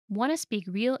Want to speak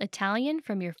real Italian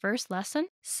from your first lesson?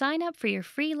 Sign up for your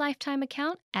free lifetime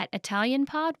account at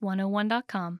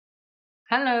ItalianPod101.com.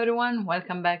 Hello everyone,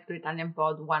 welcome back to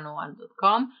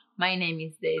ItalianPod101.com. My name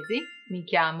is Daisy, mi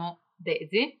chiamo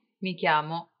Daisy,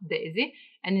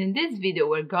 and in this video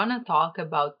we're gonna talk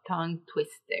about tongue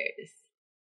twisters.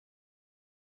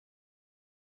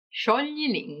 Sciogli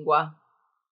lingua.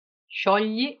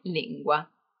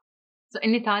 So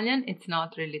in Italian it's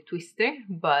not really twister,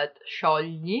 but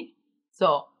sciogli,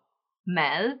 so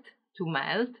melt, to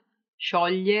melt.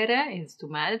 Sciogliere is to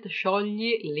melt,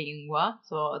 sciogli lingua,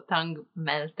 so tongue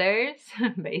melters,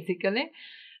 basically.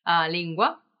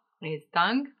 Lingua is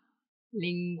tongue,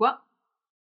 lingua,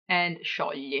 and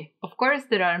sciogli. Of course,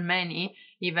 there are many,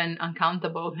 even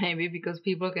uncountable maybe, because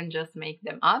people can just make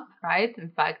them up, right?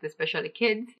 In fact, especially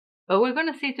kids. But we're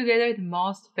gonna see together the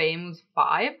most famous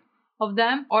 5 of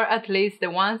them, or at least the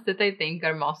ones that I think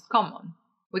are most common.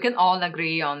 We can all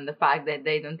agree on the fact that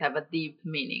they don't have a deep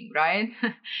meaning, right?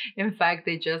 In fact,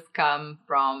 they just come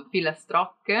from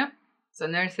filastrocche, so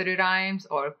nursery rhymes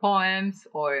or poems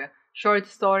or short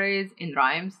stories in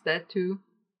rhymes, that too.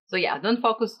 So yeah, don't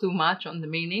focus too much on the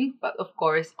meaning, but of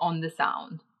course on the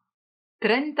sound.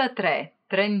 33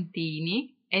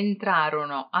 trentini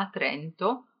entrarono a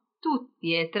Trento,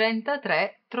 tutti e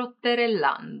 33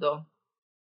 trotterellando.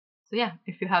 So yeah,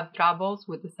 if you have troubles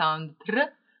with the sound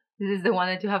tr, this is the one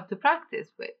that you have to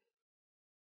practice with.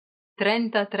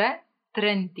 33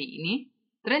 trentini.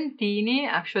 Trentini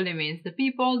actually means the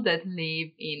people that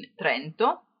live in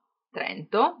Trento,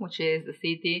 which is the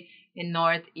city in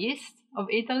northeast of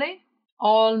Italy,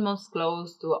 almost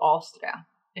close to Austria,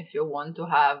 if you want to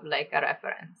have like a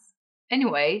reference.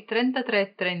 Anyway,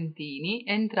 33 trentini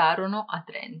entrarono a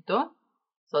Trento,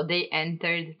 so they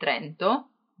entered Trento,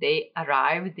 they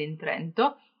arrived in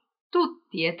Trento,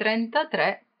 tutti e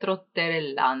 33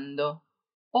 trotterellando.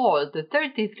 All the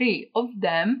 33 of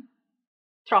them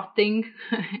trotting,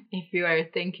 if you are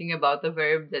thinking about a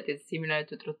verb that is similar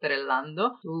to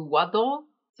trotterellando, to waddle.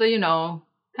 So, you know,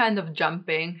 kind of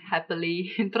jumping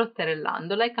happily,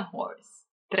 trotterellando like a horse.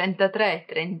 33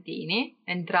 trentini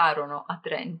entrarono a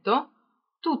Trento,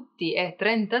 tutti e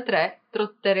 33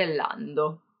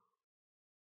 trotterellando.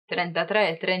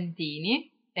 33 trentini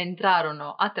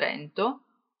entrarono a Trento,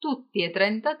 tutti e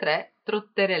 33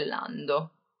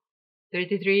 trotterellando.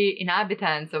 33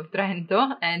 inhabitants of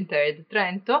Trento entered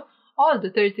Trento, all the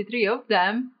 33 of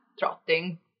them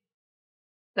trotting.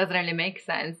 Doesn't really make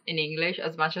sense in English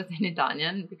as much as in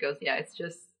Italian, because yeah, it's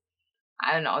just,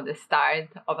 I don't know, the start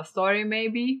of a story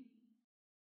maybe.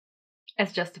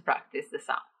 It's just to practice the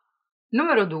sound.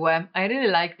 Numero 2, I really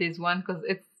like this one because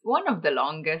it's one of the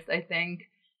longest, I think,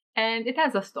 and it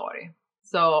has a story.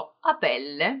 So,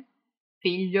 Apelle,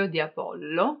 figlio di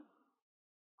Apollo.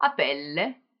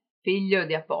 Apelle, figlio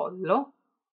di Apollo.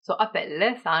 So,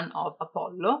 Apelle, son of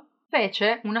Apollo,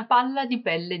 fece una palla di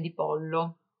pelle di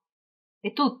pollo.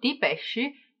 E tutti I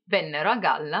pesci vennero a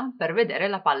galla per vedere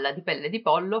la palla di pelle di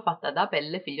pollo fatta da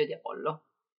Apelle, figlio di Apollo.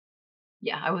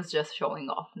 Yeah, I was just showing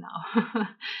off now.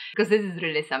 Because this is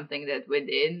really something that we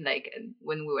did, like,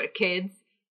 when we were kids,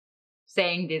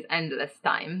 saying this endless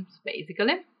times,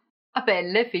 basically.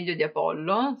 Apelle, figlio di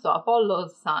Apollo, so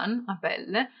Apollo's son,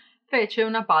 Apelle, fece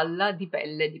una palla di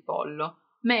pelle di pollo,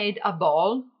 made a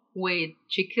ball with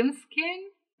chicken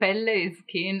skin. Pelle is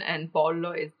skin and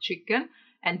pollo is chicken,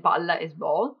 and palla is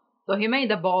ball. So he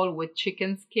made a ball with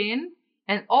chicken skin,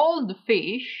 and all the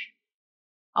fish,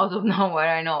 out of nowhere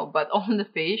I know, but all the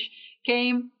fish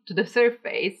came to the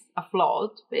surface,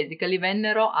 afloat, basically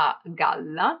vennero a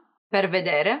galla, per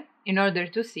vedere, in order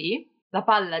to see, la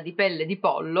palla di pelle di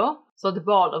pollo, so the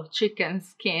ball of chicken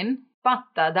skin,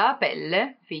 fatta da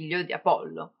Apelle, figlio di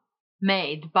Apollo,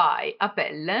 made by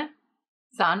Apelle,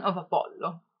 son of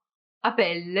Apollo.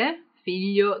 Apelle,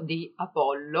 figlio di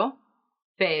Apollo,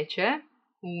 fece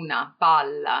una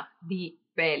palla di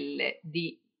pelle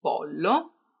di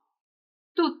pollo.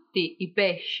 Tutti I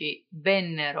pesci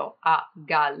vennero a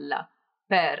galla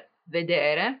per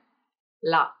vedere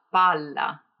la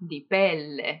palla di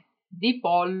pelle di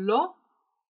pollo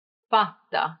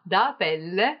fatta da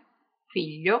Apelle,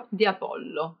 figlio di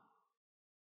Apollo.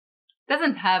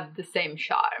 Doesn't have the same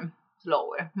charm,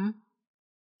 slower.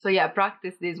 So yeah,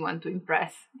 practice this one to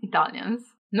impress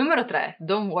Italians. Numero 3,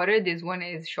 don't worry, this one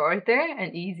is shorter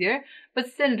and easier, but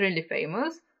still really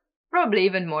famous. Probably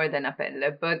even more than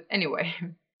Apelle, but anyway.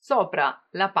 Sopra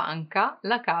la panca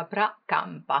la capra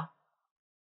campa.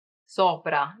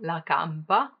 Sopra la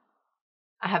campa.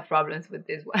 I have problems with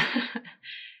this one.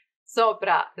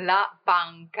 Sopra la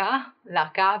panca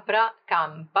la capra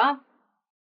campa.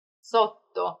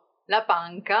 Sotto la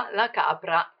panca la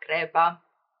capra crepa.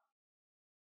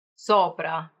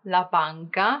 sopra la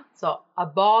panca, so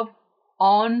above,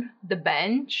 on the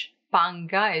bench,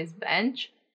 panca is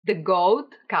bench, the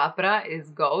goat, capra is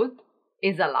goat,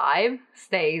 is alive,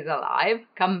 stays alive,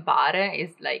 campare is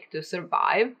like to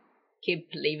survive, keep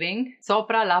living,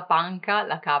 sopra la panca,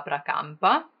 la capra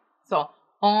campa, so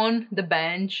on the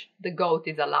bench, the goat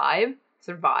is alive,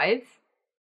 survives,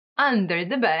 under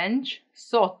the bench,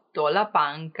 sotto la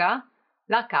panca,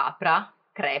 la capra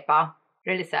crepa.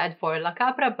 Really sad for la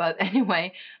capra, but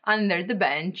anyway, under the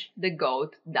bench, the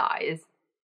goat dies.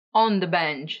 On the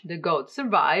bench, the goat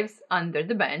survives. Under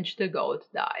the bench, the goat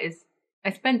dies. I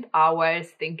spent hours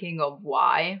thinking of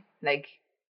why, like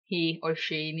he or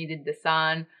she needed the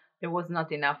sun, there was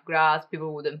not enough grass,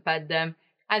 people wouldn't pet them.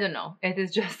 I don't know, it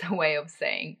is just a way of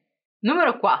saying.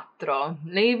 Numero 4,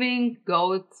 leaving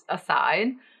goats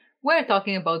aside, we're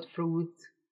talking about fruit,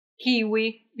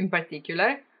 kiwi in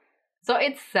particular. So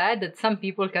it's sad that some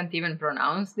people can't even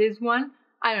pronounce this one.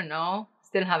 I don't know,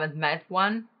 still haven't met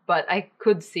one, but I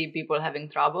could see people having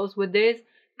troubles with this,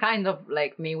 kind of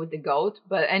like me with the goat,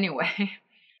 but anyway.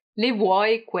 Li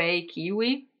vuoi quei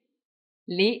kiwi?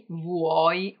 Li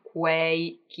vuoi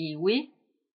quei kiwi?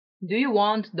 Do you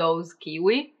want those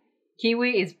kiwi?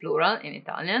 Kiwi is plural in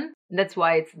Italian, that's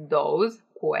why it's those,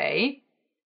 quei.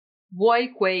 Vuoi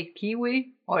quei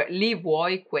kiwi? Or li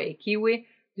vuoi quei kiwi?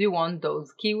 Do you want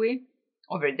those kiwi?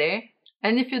 Over there.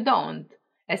 And if you don't,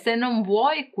 e se non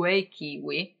vuoi quei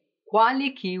kiwi,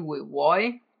 quali kiwi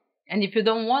vuoi? And if you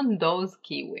don't want those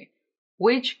kiwi,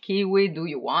 which kiwi do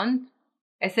you want?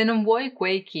 E se non vuoi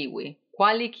quei kiwi,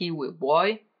 quali kiwi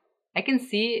vuoi? I can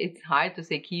see it's hard to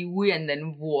say kiwi and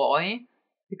then vuoi,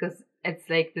 because it's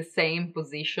like the same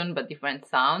position but different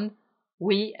sound.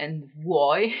 We and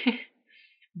vuoi.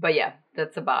 But yeah,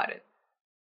 that's about it.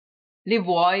 Li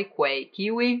vuoi quei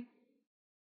kiwi?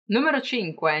 Numero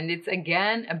 5, and it's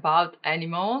again about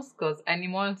animals, because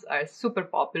animals are super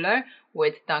popular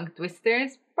with tongue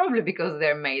twisters, probably because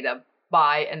they're made up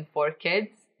by and for kids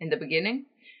in the beginning.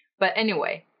 But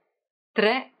anyway,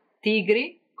 3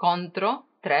 tigri contro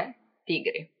 3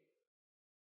 tigri.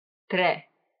 3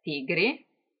 tigri,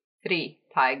 3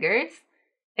 tigers,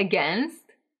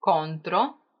 against,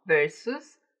 contro,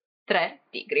 versus 3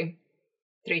 tigri,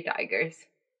 3 tigers.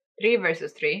 3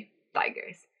 versus 3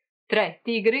 tigers. 3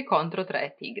 tigri contro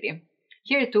 3 tigri.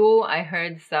 Here too I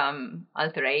heard some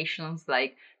alterations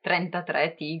like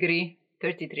 33 tigri,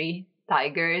 33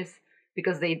 tigers,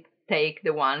 because they take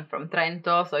the one from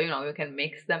Trento, so you can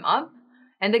mix them up.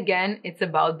 And again, it's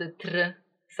about the tr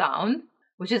sound,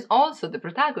 which is also the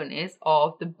protagonist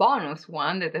of the bonus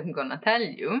one that I'm gonna tell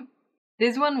you.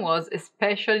 This one was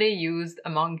especially used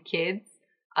among kids,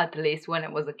 at least when I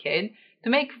was a kid, to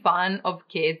make fun of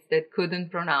kids that couldn't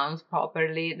pronounce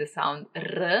properly the sound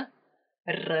r.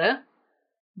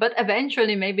 But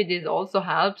eventually maybe this also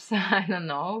helps, I don't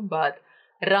know, but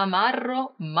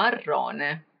ramarro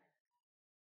marrone.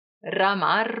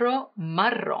 Ramarro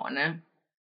marrone,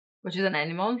 which is an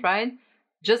animal, right?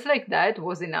 Just like that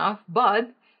was enough, but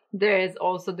there is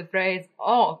also the phrase,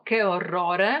 oh, che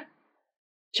orrore,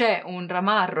 c'è un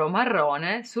ramarro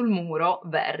marrone sul muro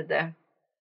verde.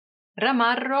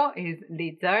 Ramarro is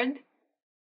lizard,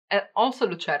 also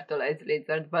lucertola is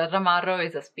lizard, but ramarro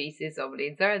is a species of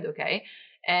lizard, okay?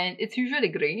 And it's usually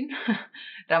green,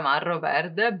 ramarro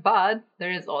verde, but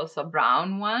there is also a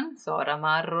brown one, so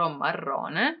ramarro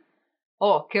marrone.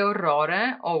 Oh, che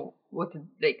orrore, oh, what,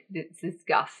 like, it's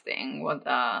disgusting, what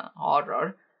a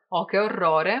horror. Oh, che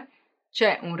orrore,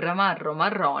 c'è un ramarro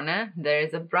marrone, there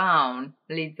is a brown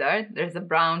lizard, there's a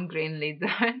brown-green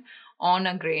lizard on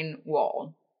a green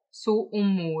wall. Su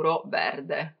un muro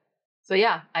verde. So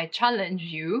yeah, I challenge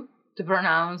you to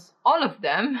pronounce all of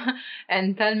them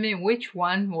and tell me which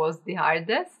one was the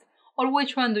hardest or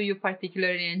which one do you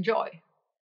particularly enjoy.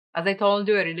 As I told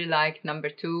you, I really like number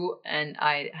 2 and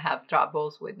I have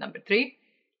troubles with number 3.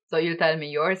 So you tell me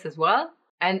yours as well.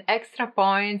 And extra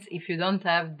points if you don't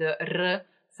have the r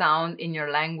sound in your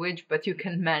language, but you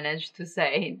can manage to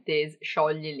say this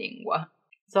sciogli lingua.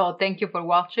 So thank you for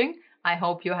watching. I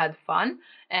hope you had fun,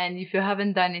 and if you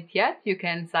haven't done it yet, you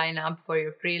can sign up for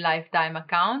your free lifetime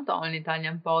account on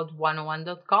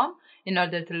ItalianPod101.com in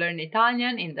order to learn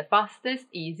Italian in the fastest,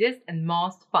 easiest, and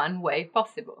most fun way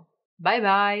possible. Bye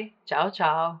bye! Ciao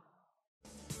ciao!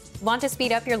 Want to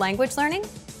speed up your language learning?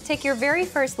 Take your very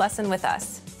first lesson with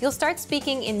us. You'll start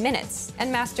speaking in minutes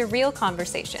and master real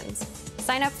conversations.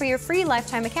 Sign up for your free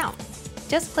lifetime account.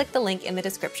 Just click the link in the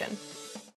description.